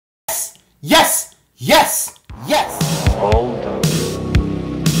Yes! Yes! Yes! All those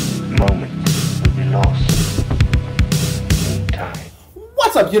moments will be lost in time.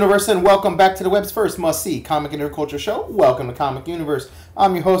 What's up, Universe, and welcome back to the web's first must-see comic and nerd culture show. Welcome to Comic Universe.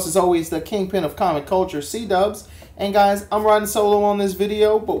 I'm your host, as always, the kingpin of comic culture, C-Dubs. And guys, I'm riding solo on this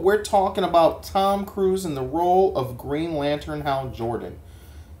video, but we're talking about Tom Cruise in the role of Green Lantern Hal Jordan.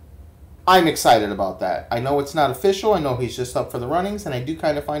 I'm excited about that. I know it's not official. I know he's just up for the runnings, and I do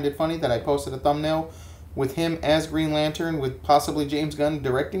kind of find it funny that I posted a thumbnail with him as Green Lantern with possibly James Gunn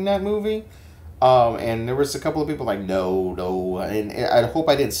directing that movie. And there was a couple of people like, no. And I hope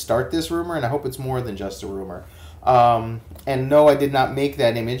I didn't start this rumor, and I hope it's more than just a rumor. And no, I did not make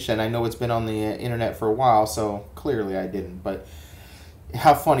that image, and I know it's been on the internet for a while, so clearly I didn't. But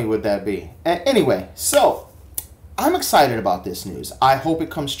how funny would that be? Anyway, so I'm excited about this news. I hope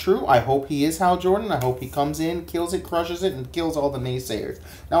it comes true. I hope he is Hal Jordan. I hope he comes in, kills it, crushes it, and kills all the naysayers.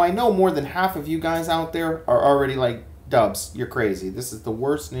 Now, I know more than half of you guys out there are already like, Dubs, you're crazy. This is the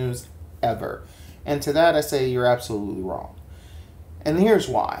worst news ever. And to that, I say you're absolutely wrong. And here's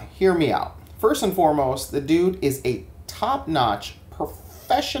why. Hear me out. First and foremost, the dude is a top-notch,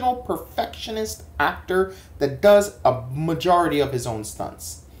 professional, perfectionist actor that does a majority of his own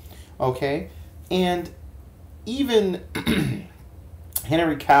stunts. Okay? And even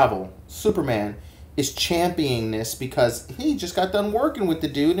Henry Cavill, Superman, is championing this because he just got done working with the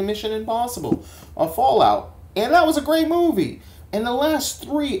dude in Mission Impossible, Fallout. And that was a great movie. And the last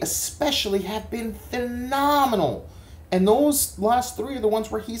three especially have been phenomenal. And those last three are the ones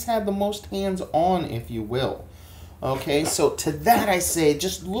where he's had the most hands-on, if you will. Okay, so to that I say,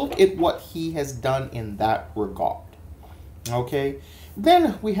 just look at what he has done in that regard. Okay?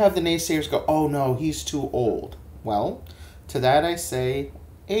 Then we have the naysayers go, oh no, he's too old. Well, to that I say,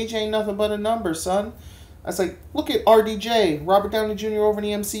 age ain't nothing but a number, son. I was like, look at RDJ, Robert Downey Jr. over in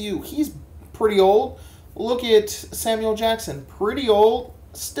the MCU. He's pretty old. Look at Samuel Jackson, pretty old,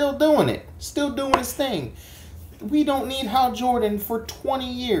 still doing it, still doing his thing. We don't need Hal Jordan for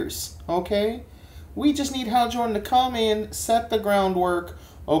 20 years, okay? We just need Hal Jordan to come in, set the groundwork,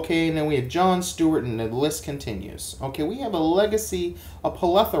 okay, and then we have Jon Stewart, and the list continues. Okay, we have a legacy, a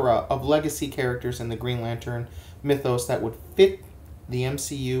plethora of legacy characters in the Green Lantern mythos that would fit the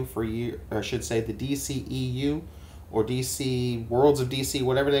MCU for year, or I should say the DCEU, or DC, Worlds of DC,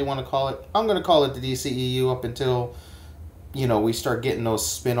 whatever they want to call it. I'm going to call it the DCEU up until, you know, we start getting those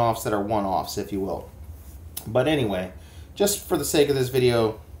spin-offs that are one-offs, if you will. But anyway, just for the sake of this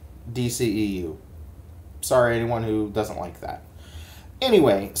video, DCEU. Sorry, anyone who doesn't like that.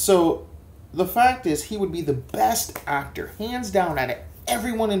 Anyway, so the fact is he would be the best actor, hands down, out of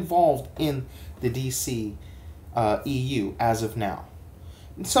everyone involved in the DC EU as of now.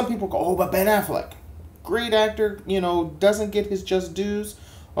 And some people go, oh, but Ben Affleck. Great actor, you know, doesn't get his just dues.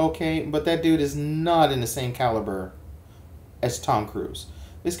 Okay, but that dude is not in the same caliber as Tom Cruise.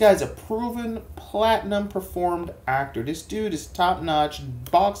 This guy's a proven platinum performed actor. This dude is top-notch,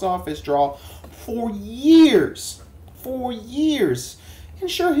 box office draw for years. For years. And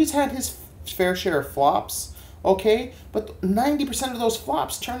sure, he's had his fair share of flops, okay? But 90% of those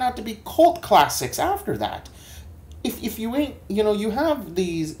flops turn out to be cult classics after that. If you ain't, you know, you have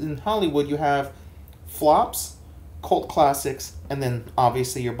these, in Hollywood, you have flops, cult classics, and then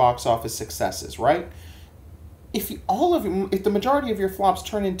obviously your box office successes, right? If the majority of your flops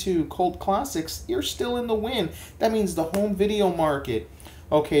turn into cult classics, you're still in the win. That means the home video market,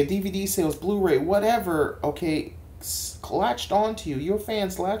 okay, DVD sales, Blu-ray, whatever, okay, latched onto you. Your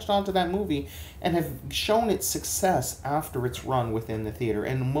fans latched onto that movie and have shown its success after its run within the theater.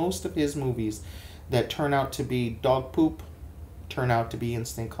 And most of his movies that turn out to be dog poop turn out to be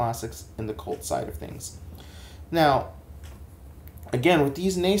instant classics in the cult side of things. Now, again, with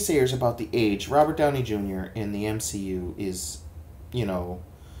these naysayers about the age, Robert Downey Jr. in the MCU is, you know,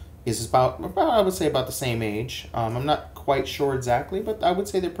 is about I would say about the same age. I'm not quite sure exactly, but I would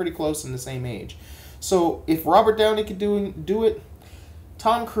say they're pretty close in the same age. So if Robert Downey could do it,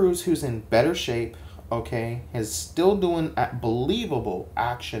 Tom Cruise, who's in better shape, okay, is still doing believable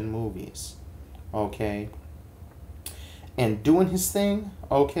action movies, okay, and doing his thing,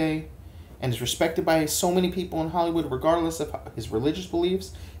 okay, and is respected by so many people in Hollywood, regardless of his religious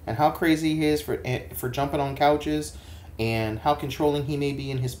beliefs and how crazy he is for jumping on couches and how controlling he may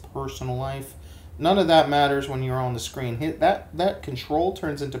be in his personal life. None of that matters when you're on the screen. That control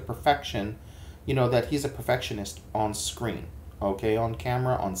turns into perfection, you know, that he's a perfectionist on screen, okay, on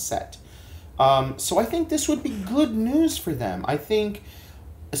camera, on set. So I think this would be good news for them. I think,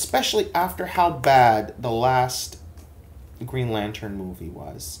 especially after how bad the last Green Lantern movie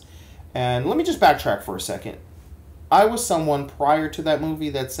was. And let me just backtrack for a second. I was someone prior to that movie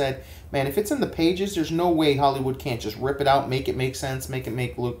that said, man, if it's in the pages, there's no way Hollywood can't just rip it out, make it make sense, make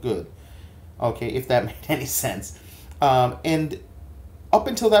it look good. Okay, if that made any sense. And up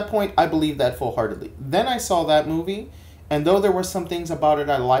until that point, I believed that full-heartedly. Then I saw that movie, and though there were some things about it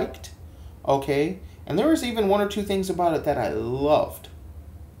I liked, okay, and there was even one or two things about it that I loved.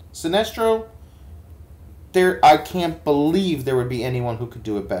 Sinestro, I can't believe there would be anyone who could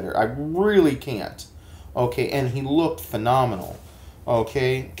do it better. I really can't. Okay, and he looked phenomenal.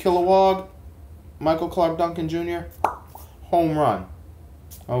 Okay, Kilowog, Michael Clark Duncan Jr., home run.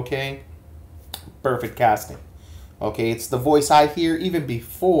 Okay, perfect casting. Okay, it's the voice I hear even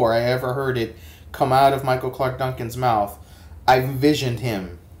before I ever heard it come out of Michael Clark Duncan's mouth. I envisioned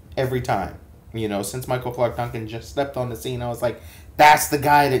him every time. You know, since Michael Clark Duncan just stepped on the scene, I was like, that's the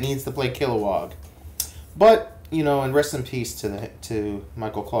guy that needs to play Kilowog. But, you know, and rest in peace to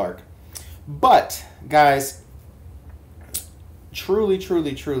Michael Clark. But, guys, truly,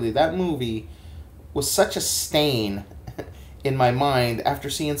 that movie was such a stain in my mind after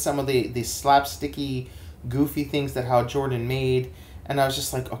seeing some of the slapsticky, goofy things that Hal Jordan made. And I was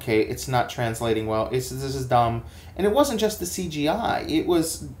just like, okay, it's not translating well. This is dumb. And it wasn't just the CGI. It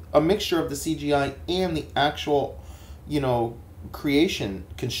was a mixture of the CGI and the actual, you know, creation,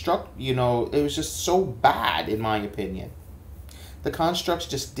 you know, it was just so bad, in my opinion. The constructs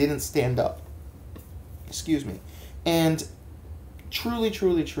just didn't stand up. Excuse me. And truly,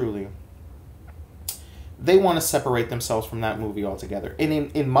 they want to separate themselves from that movie altogether. And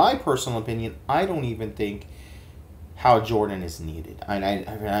in my personal opinion, I don't even think Hal Jordan is needed.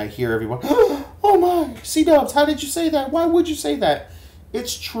 I hear everyone, oh my, C-Dubs, how did you say that? Why would you say that?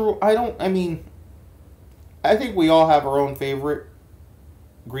 It's true. I think we all have our own favorite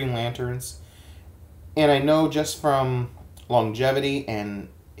Green Lanterns. And I know just from longevity and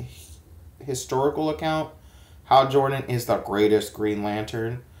historical account, Hal Jordan is the greatest Green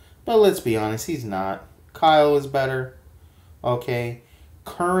Lantern. But let's be honest, he's not. Kyle is better. Okay.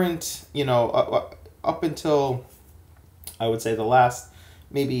 Current, you know, up until, I would say, the last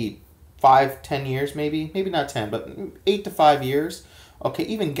maybe 5-10 years, maybe not 10, but 8 to 5 years. Okay,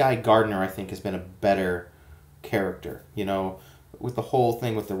 even Guy Gardner, I think, has been a better character, you know, with the whole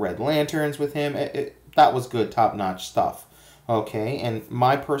thing with the Red Lanterns with him. That was good, top-notch stuff. Okay, and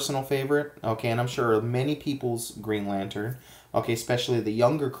my personal favorite, okay, and I'm sure many people's Green Lantern, okay, especially the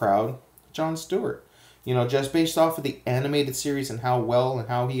younger crowd, Jon Stewart. You know, just based off of the animated series and how well and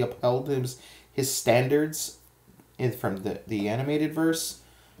how he upheld his standards from the animated verse,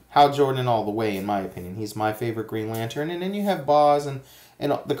 Hal Jordan all the way, in my opinion. He's my favorite Green Lantern. And then you have Boz and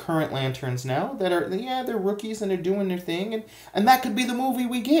the current Lanterns now that are, yeah, they're rookies and they're doing their thing. And that could be the movie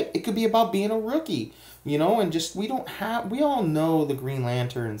we get. It could be about being a rookie, you know, and just we all know the Green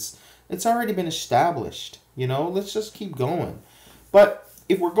Lanterns. It's already been established, you know. Let's just keep going. But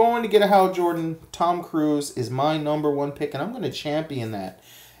if we're going to get a Hal Jordan, Tom Cruise is my #1 pick, and I'm going to champion that.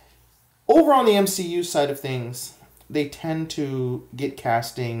 Over on the MCU side of things, they tend to get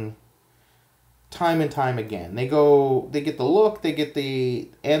casting time and time again. They get the look, they get the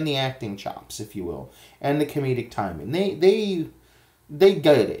acting chops, if you will, and the comedic timing. They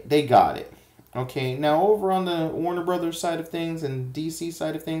get it. They got it. Okay, now over on the Warner Brothers side of things and DC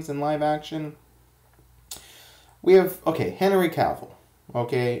side of things and live action, we have, okay, Henry Cavill.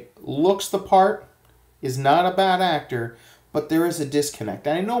 Okay, looks the part, is not a bad actor, but there is a disconnect.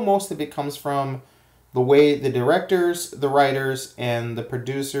 And I know most of it comes from the way the directors, the writers, and the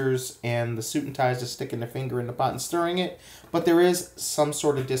producers, and the suit and ties just sticking their finger in the pot and stirring it. But there is some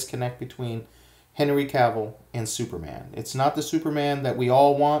sort of disconnect between Henry Cavill and Superman. It's not the Superman that we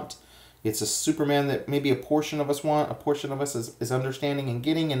all want. It's a Superman that maybe a portion of us want, a portion of us is understanding and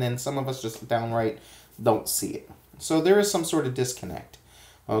getting, and then some of us just downright don't see it. So there is some sort of disconnect.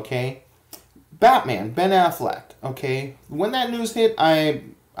 Okay, Batman, Ben Affleck. Okay, when that news hit, I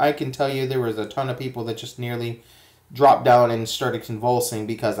can tell you there was a ton of people that just nearly dropped down and started convulsing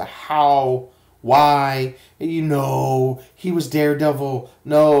because of why, you know, he was Daredevil,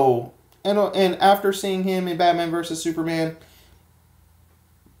 no, and after seeing him in Batman vs. Superman,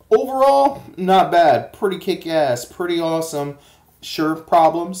 overall, not bad, pretty kick-ass, pretty awesome, sure,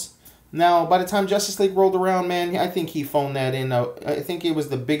 problems. Now, by the time Justice League rolled around, man, I think he phoned that in. I think it was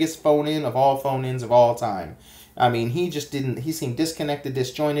the biggest phone-in of all phone-ins of all time. I mean, he seemed disconnected,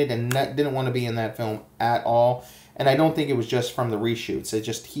 disjointed, and didn't want to be in that film at all. And I don't think it was just from the reshoots.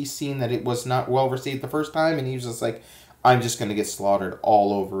 He's seen that it was not well-received the first time, and he was just like, I'm just going to get slaughtered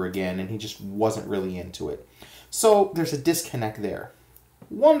all over again, and he just wasn't really into it. So, there's a disconnect there.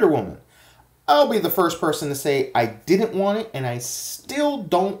 Wonder Woman. I'll be the first person to say I didn't want it, and I still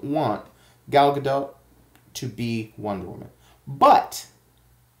don't want Gal Gadot to be Wonder Woman. But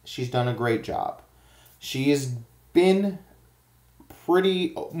she's done a great job. She has been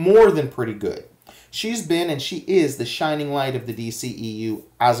more than pretty good. She's been and she is the shining light of the DCEU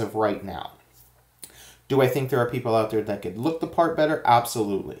as of right now. Do I think there are people out there that could look the part better?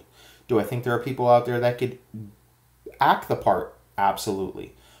 Absolutely. Do I think there are people out there that could act the part?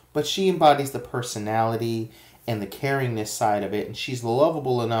 Absolutely. But she embodies the personality and the caringness side of it, and she's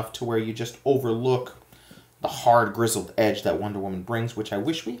lovable enough to where you just overlook the hard, grizzled edge that Wonder Woman brings, which I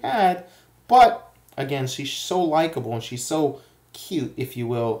wish we had. But, again, she's so likable and she's so cute, if you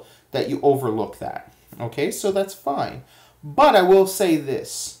will, that you overlook that. Okay, so that's fine. But I will say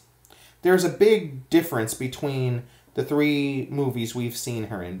this. There's a big difference between the 3 movies we've seen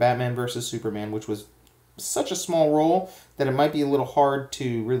her in. Batman vs. Superman, which was such a small role that it might be a little hard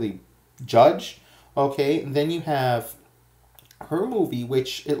to really judge. Okay, and then you have her movie,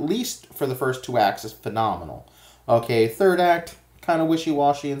 which at least for the first 2 acts is phenomenal. Okay, 3rd act, kind of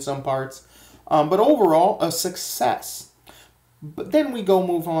wishy-washy in some parts. But overall, a success. But then we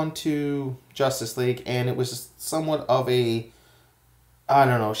move on to Justice League, and it was somewhat of a, I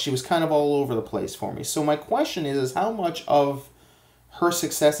don't know, she was kind of all over the place for me. So my question is how much of her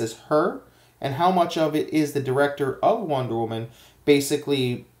success is her, and how much of it is the director of Wonder Woman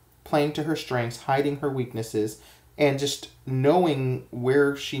basically playing to her strengths, hiding her weaknesses, and just knowing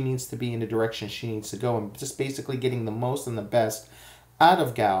where she needs to be in the direction she needs to go, and just basically getting the most and the best out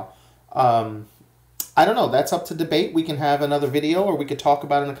of Gal. I don't know. That's up to debate. We can have another video, or we could talk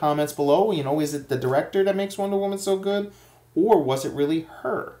about it in the comments below. You know, is it the director that makes Wonder Woman so good, or was it really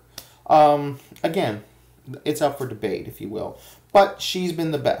her? Again, it's up for debate, if you will. But she's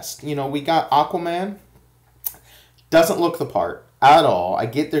been the best. You know, we got Aquaman. Doesn't look the part at all. I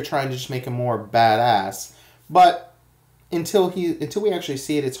get they're trying to just make him more badass, but until we actually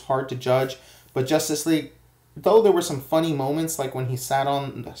see it, it's hard to judge. But Justice League, though there were some funny moments, like when he sat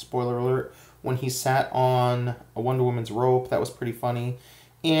on, spoiler alert, when he sat on a Wonder Woman's rope, that was pretty funny.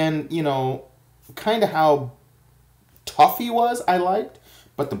 And, you know, kind of how tough he was, I liked.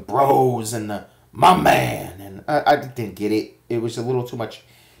 But the bros and the, my man, and I didn't get it. It was a little too much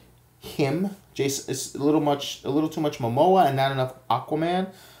him. Jason, it's a little too much Momoa and not enough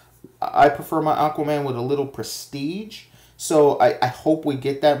Aquaman. I prefer my Aquaman with a little prestige. So I hope we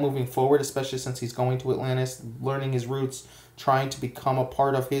get that moving forward, especially since he's going to Atlantis, learning his roots, trying to become a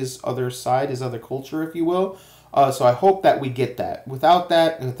part of his other side, his other culture, if you will. So I hope that we get that. Without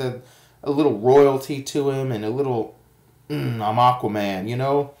that, with a little royalty to him and a little, I'm Aquaman, you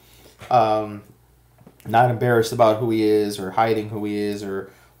know? Not embarrassed about who he is or hiding who he is or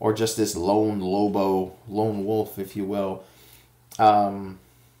just this lone wolf, if you will. Yeah,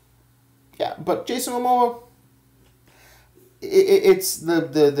 but Jason Momoa, it's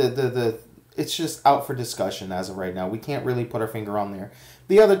it's just out for discussion as of right now. We can't really put our finger on there.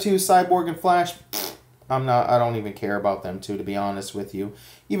 The other 2, Cyborg and Flash, I don't even care about them two, to be honest with you.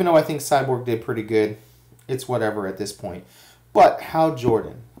 Even though I think Cyborg did pretty good, it's whatever at this point. But Hal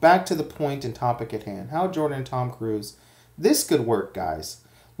Jordan, back to the point and topic at hand. Hal Jordan and Tom Cruise, this could work, guys.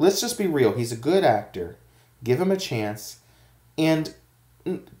 Let's just be real. He's a good actor. Give him a chance. And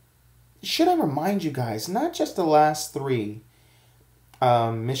should I remind you guys, not just the last 3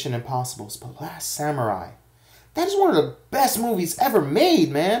 Mission Impossibles, but Last Samurai. That is one of the best movies ever made,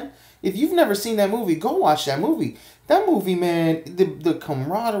 man. If you've never seen that movie, go watch that movie. That movie, man, the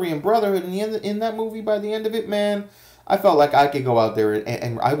camaraderie and brotherhood in that movie, by the end of it, man, I felt like I could go out there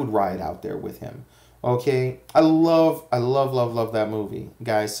and I would ride out there with him. Okay? I love that movie,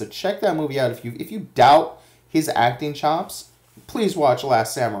 guys. So check that movie out. If you doubt his acting chops, please watch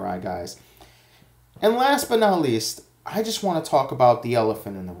Last Samurai, guys. And last but not least, I just want to talk about the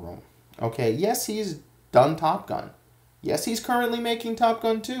elephant in the room. Okay? Yes, he's done Top Gun. Yes, he's currently making Top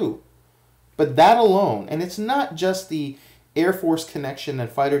Gun 2. But that alone, and it's not just the Air Force connection and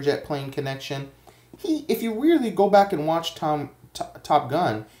fighter jet plane connection. If you really go back and watch Top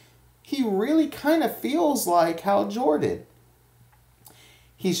Gun, he really kind of feels like Hal Jordan.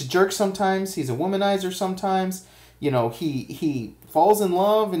 He's a jerk sometimes. He's a womanizer sometimes. You know, he falls in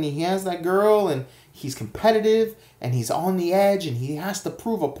love and he has that girl and he's competitive and he's on the edge and he has to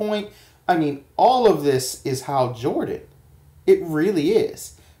prove a point. I mean, all of this is Hal Jordan. It really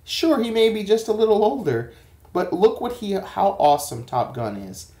is. Sure, he may be just a little older, but look how awesome Top Gun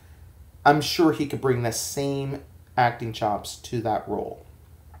is. I'm sure he could bring the same acting chops to that role.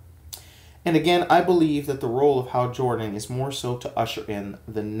 And again, I believe that the role of Hal Jordan is more so to usher in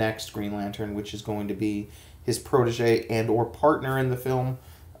the next Green Lantern, which is going to be his protege and or partner in the film.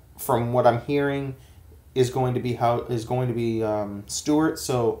 From what I'm hearing, is going to be Stewart.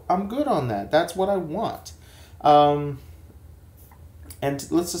 So I'm good on that. That's what I want. And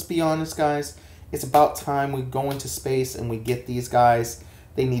let's just be honest, guys. It's about time we go into space and we get these guys.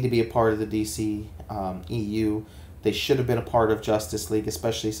 They need to be a part of the DC EU. They should have been a part of Justice League,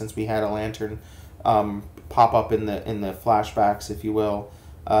 especially since we had a Lantern pop up in the flashbacks, if you will.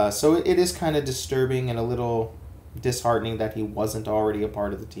 So it is kind of disturbing and a little disheartening that he wasn't already a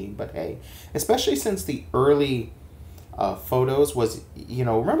part of the team. But hey, especially since the early photos was,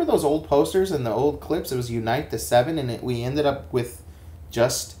 remember those old posters and the old clips? It was Unite the Seven, and we ended up with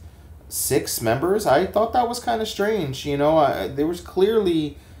just 6 members. I thought that was kind of strange. There was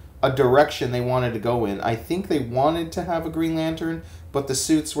clearly a direction they wanted to go in. I think they wanted to have a Green Lantern, but the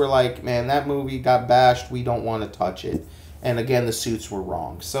suits were like, man, that movie got bashed. We don't want to touch it. And again, the suits were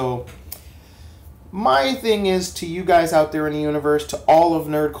wrong. So my thing is to you guys out there in the universe, to all of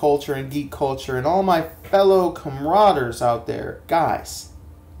nerd culture and geek culture and all my fellow camaraderes out there, guys,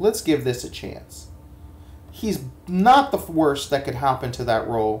 let's give this a chance. He's not the worst that could happen to that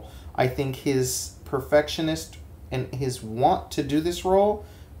role. I think his perfectionist and his want to do this role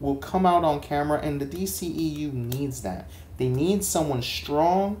will come out on camera, and the DCEU needs that. They need someone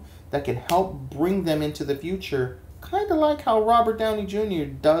strong that can help bring them into the future, kind of like how Robert Downey Jr.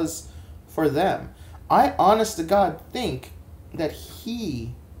 does for them. I, honest to God, think that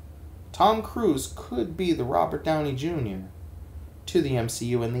Tom Cruise, could be the Robert Downey Jr. to the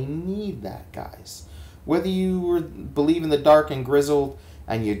MCU, and they need that, guys. Whether you believe in the dark and grizzled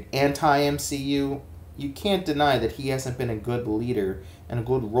and you're anti-MCU, you can't deny that he hasn't been a good leader and a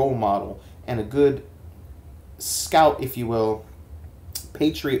good role model and a good scout, if you will,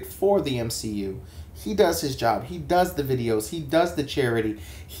 patriot for the MCU. He does his job. He does the videos. He does the charity.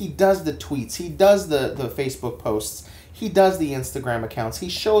 He does the tweets. He does the Facebook posts. He does the Instagram accounts. He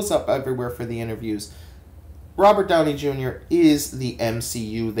shows up everywhere for the interviews. Robert Downey Jr. is the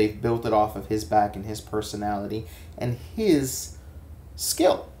MCU. They've built it off of his back and his personality and his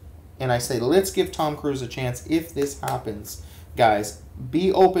skill. And I say, let's give Tom Cruise a chance if this happens. Guys,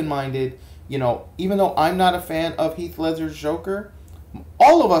 be open-minded. Even though I'm not a fan of Heath Ledger's Joker,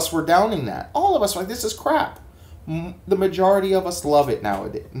 all of us were downing that. All of us were like, this is crap. The majority of us love it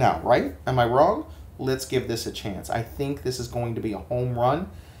now, right? Am I wrong? Let's give this a chance. I think this is going to be a home run.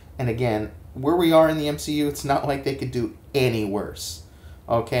 And again, where we are in the MCU, it's not like they could do any worse.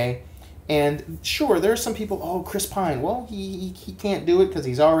 Okay? And sure, there's some people, oh, Chris Pine. Well, he can't do it because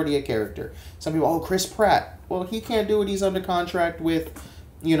he's already a character. Some people, oh, Chris Pratt. Well, he can't do it. He's under contract with,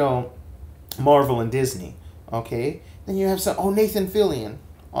 Marvel and Disney. Okay? Then you have some, oh, Nathan Fillion.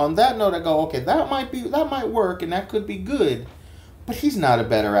 On that note, I go, okay, that might work and that could be good. But he's not a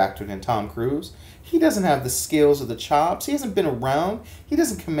better actor than Tom Cruise. He doesn't have the skills or the chops. He hasn't been around. He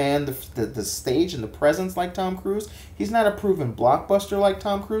doesn't command the stage and the presence like Tom Cruise. He's not a proven blockbuster like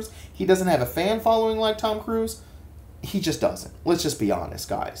Tom Cruise. He doesn't have a fan following like Tom Cruise. He just doesn't. Let's just be honest,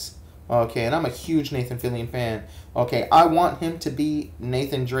 guys. Okay, and I'm a huge Nathan Fillion fan. Okay, I want him to be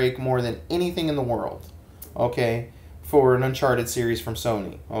Nathan Drake more than anything in the world. Okay, for an Uncharted series from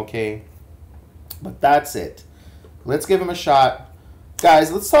Sony. Okay, but that's it. Let's give him a shot.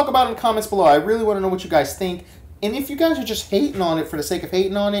 Guys, let's talk about it in the comments below. I really want to know what you guys think. And if you guys are just hating on it for the sake of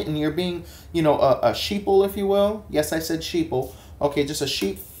hating on it and you're being, a sheeple, if you will. Yes, I said sheeple. Okay, just a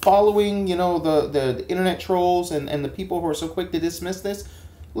sheep following, the internet trolls and the people who are so quick to dismiss this.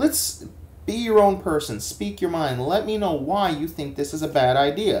 Let's be your own person. Speak your mind. Let me know why you think this is a bad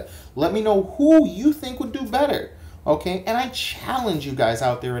idea. Let me know who you think would do better. Okay? And I challenge you guys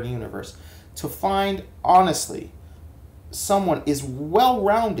out there in the universe to find, honestly, someone as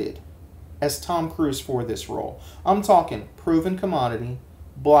well-rounded as Tom Cruise for this role. I'm talking proven commodity,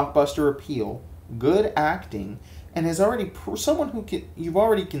 blockbuster appeal, good acting, and has already someone who you've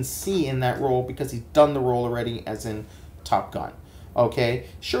already can see in that role because he's done the role already, as in Top Gun. Okay,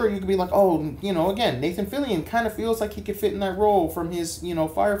 sure, you could be like, oh, again, Nathan Fillion kind of feels like he could fit in that role from his,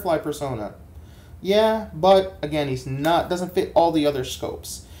 Firefly persona. Yeah, but again, doesn't fit all the other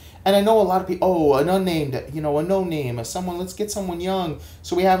scopes. And I know a lot of people, oh, an unnamed, a no name, let's get someone young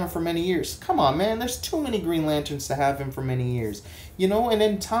so we have him for many years. Come on, man, there's too many Green Lanterns to have him for many years. And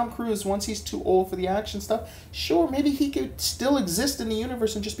then Tom Cruise, once he's too old for the action stuff, sure, maybe he could still exist in the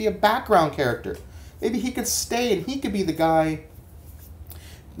universe and just be a background character. Maybe he could stay and he could be the guy,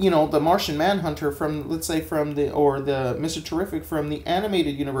 the Martian Manhunter from, let's say, or the Mr. Terrific from the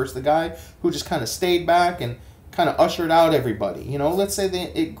animated universe, the guy who just kind of stayed back and kind of ushered out everybody. Let's say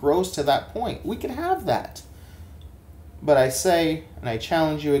that it grows to that point. We can have that. But I say, and I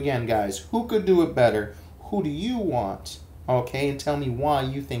challenge you again, guys, who could do it better? Who do you want? Okay, and tell me why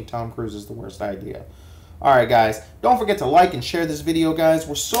you think Tom Cruise is the worst idea. Alright, guys, don't forget to like and share this video, guys.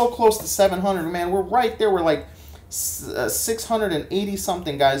 We're so close to 700, man. We're right there. We're like 680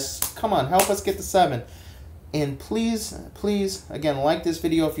 something, guys. Come on, help us get to 7. And please, please, again, like this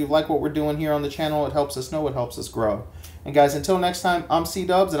video if you like what we're doing here on the channel. It helps us know, it helps us grow. And guys, until next time, I'm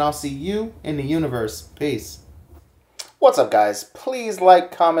C-Dubs, and I'll see you in the universe. Peace. What's up, guys? Please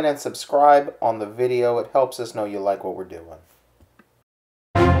like, comment, and subscribe on the video. It helps us know you like what we're doing.